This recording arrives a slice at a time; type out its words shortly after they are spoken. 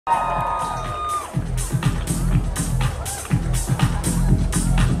क्या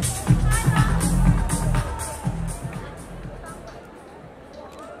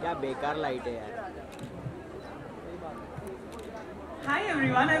बेकार लाइट है यार. Hi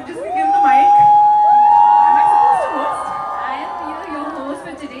everyone, I've just been given the mic. Am I supposed to host? I am your host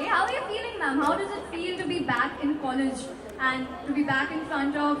for today. How are you feeling, ma'am? How does it feel to be back in college and to be back in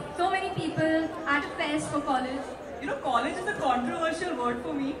front of so many people at a fest for college? You know, college is a controversial word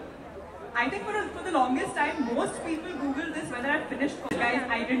for me. I think for the longest time, most people Google this whether I finished college. Guys,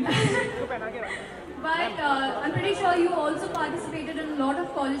 I didn't. But I'm pretty sure you also participated in a lot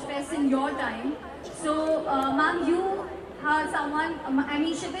of college fests in your time. So, ma'am, you are someone. I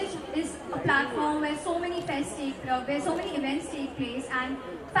mean, Kshitij is a platform where so many where so many events take place, and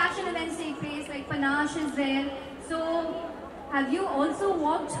fashion events take place. Like Panache is there. So, have you also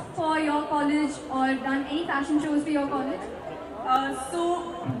worked for your college or done any fashion shows for your college? So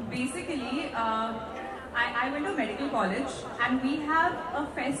basically, I went to medical college, and we have a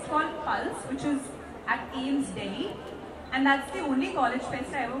fest called Pulse, which is at AIMS Delhi, and that's the only college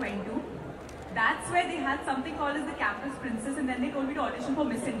fest I ever went to. That's where they had something called as the Campus Princess, and then they told me to audition for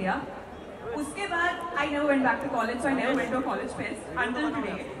Miss India. Uske baad, I never went back to college, so I never went to a college fest until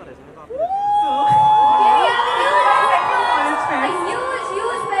today. So, a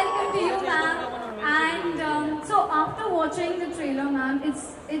huge welcome to you, ma'am. And so after watching the trailer, ma'am,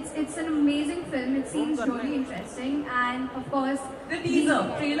 it's an amazing film. It seems really interesting, and of course the teaser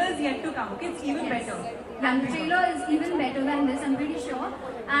trailer is yet to come. Okay, it's even better. And the trailer is even better than this, I'm pretty sure.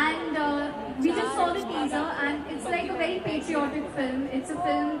 And we just saw the teaser, and it's like a very patriotic film. It's a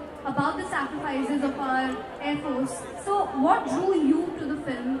film about the sacrifices of our Air Force. So, what drew you to the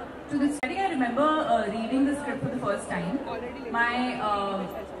film? I think I remember reading the script for the first time. My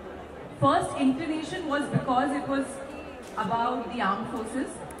first inclination was because it was about the armed forces,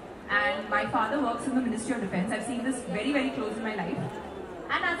 and my father works in the Ministry of Defence. I've seen this very, very close in my life.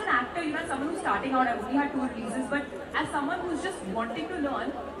 And as an actor, you know, someone who's starting out, I've only had 2 releases, but as someone who's just wanting to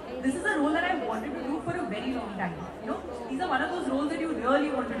learn, this is a role that I wanted to do for a very long time. You know, these are one of those roles that you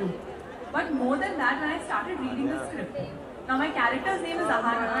really want to do. But more than that, when I started reading the script, now my character's name is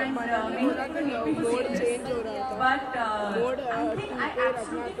Ahana, and many people hate me for saying this, but I think I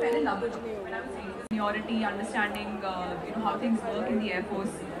absolutely fell in love with it when I was reading this. Seniority, understanding you know, how things work in the Air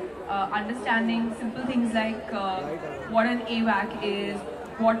Force, understanding simple things like what an AWAC is,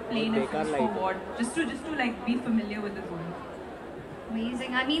 what plane is used for what, just to like be familiar with the zone.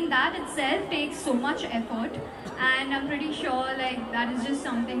 Amazing. I mean, that itself takes so much effort, and I'm pretty sure like that is just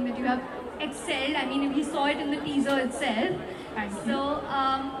something that you have excelled. I mean, we saw it in the teaser itself. Thank you. So,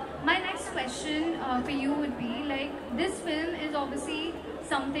 my next question for you would be like, this film is obviously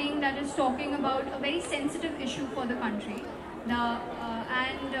something that is talking about a very sensitive issue for the country.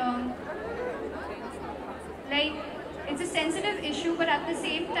 Like, it's a sensitive issue, but at the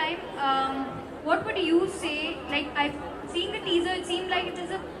same time, what would you say? Like, I've seen the teaser, it seemed like it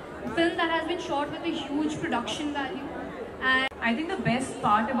is a film that has been shot with a huge production value. And I think the best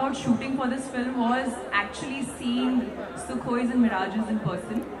part about shooting for this film was actually seeing Sukhois and Mirages in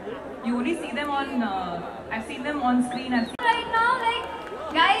person. You only see them on, I've seen them on screen. Right now, like,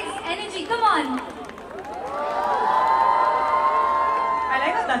 guys, energy, come on. I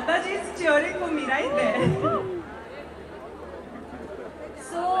like how Dattaji is cheering for me right there.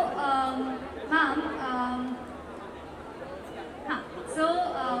 So, ma'am,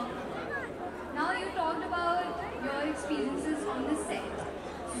 now you talked about your experiences on the set.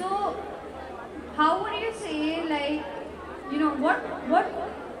 So, how would you say, like, you know, what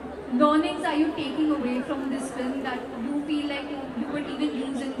learnings are you taking away from this film that you feel like you would even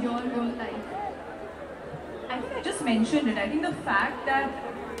use in your real life? I think I just mentioned it. I think the fact that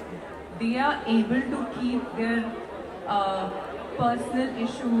they are able to keep their personal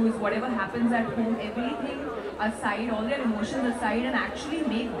issues, whatever happens at home, everything aside, all their emotions aside, and actually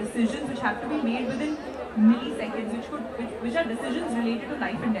make decisions which have to be made within milliseconds, which are decisions related to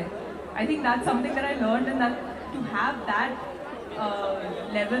life and death. I think that's something that I learned, and that to have that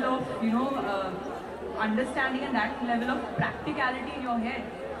level of, you know, understanding and that level of practicality in your head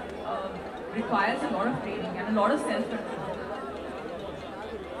requires a lot of training and a lot of self-control.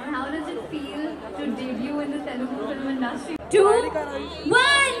 And how does it feel to debut in the Telugu film industry? 2, 1!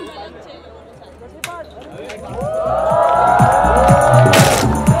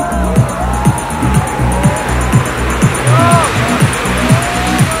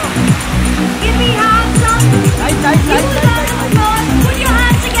 Give me hands up! Put your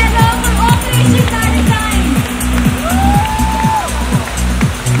hands together for Operation Valentine!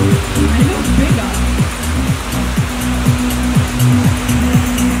 I look bigger!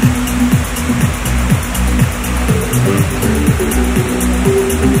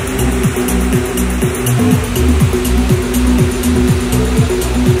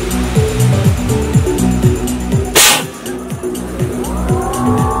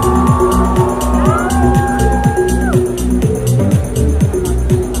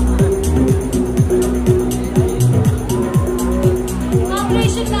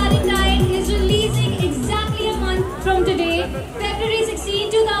 See, in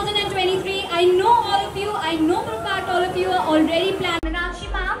 2023, I know all of you, I know for a fact all of you are already planning.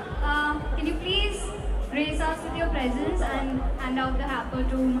 Manushi ma'am, can you please grace us with your presence and hand out the hamper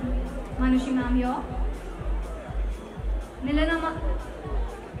to Manushi ma'am here. Nilima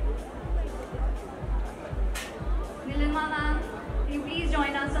ma'am, can you please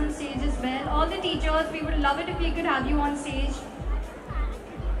join us on stage as well? All the teachers, we would love it if we could have you on stage.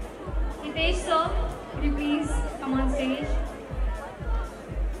 Kshitij sir, could you please come on stage?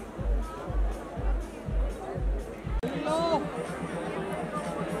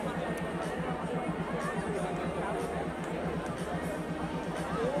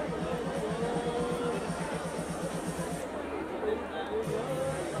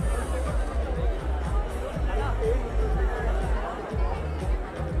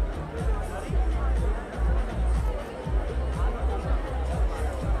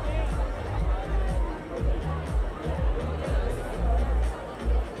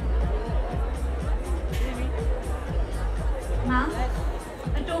 Ma'am,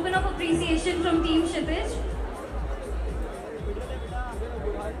 a token of appreciation from Team Kshitij.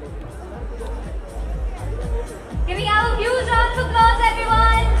 Can we have a huge round of applause,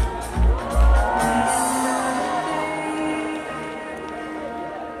 everyone?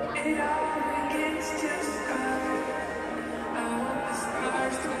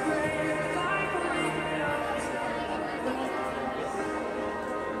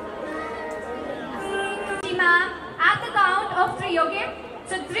 Ma'am, at the count of 3, okay?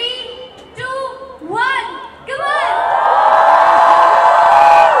 So 3, 2, 1, come on!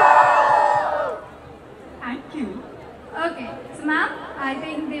 Thank you. Okay, so ma'am, I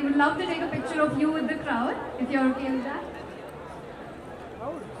think they would love to take a picture of you with the crowd, if you're okay with that.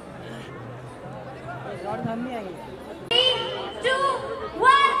 3, 2,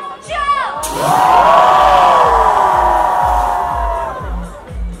 1, show!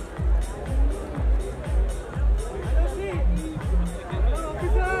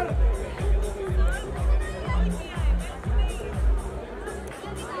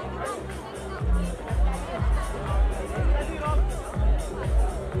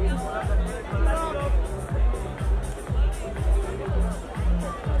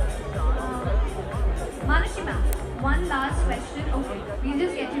 Manushi ma'am, one last question. Okay, we'll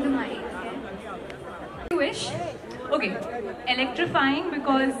just get you the mic. Okay? Wish. Okay, electrifying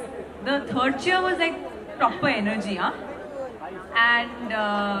because the third cheer was like proper energy, huh? And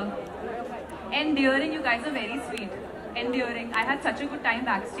endearing. You guys are very sweet. Endearing. I had such a good time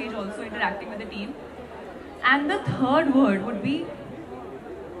backstage also interacting with the team. And the third word would be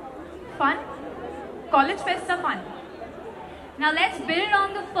fun. College fests are fun. Now let's build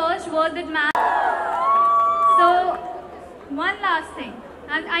on the first word that ma'am. So, one last thing.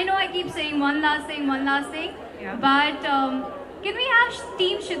 And I know I keep saying one last thing, Yeah. but can we have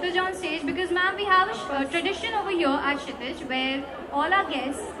Team Kshitij on stage? Because ma'am, we have a tradition over here at Kshitij where all our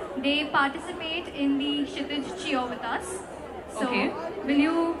guests, they participate in the Kshitij cheer with us. So, Okay. will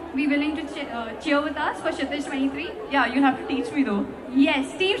you be willing to cheer with us for Kshitij 23? Yeah, you'll have to teach me though.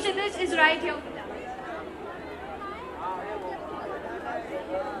 Yes, Team Kshitij is right here with us.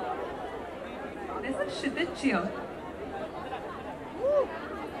 There's a Kshitij cheer.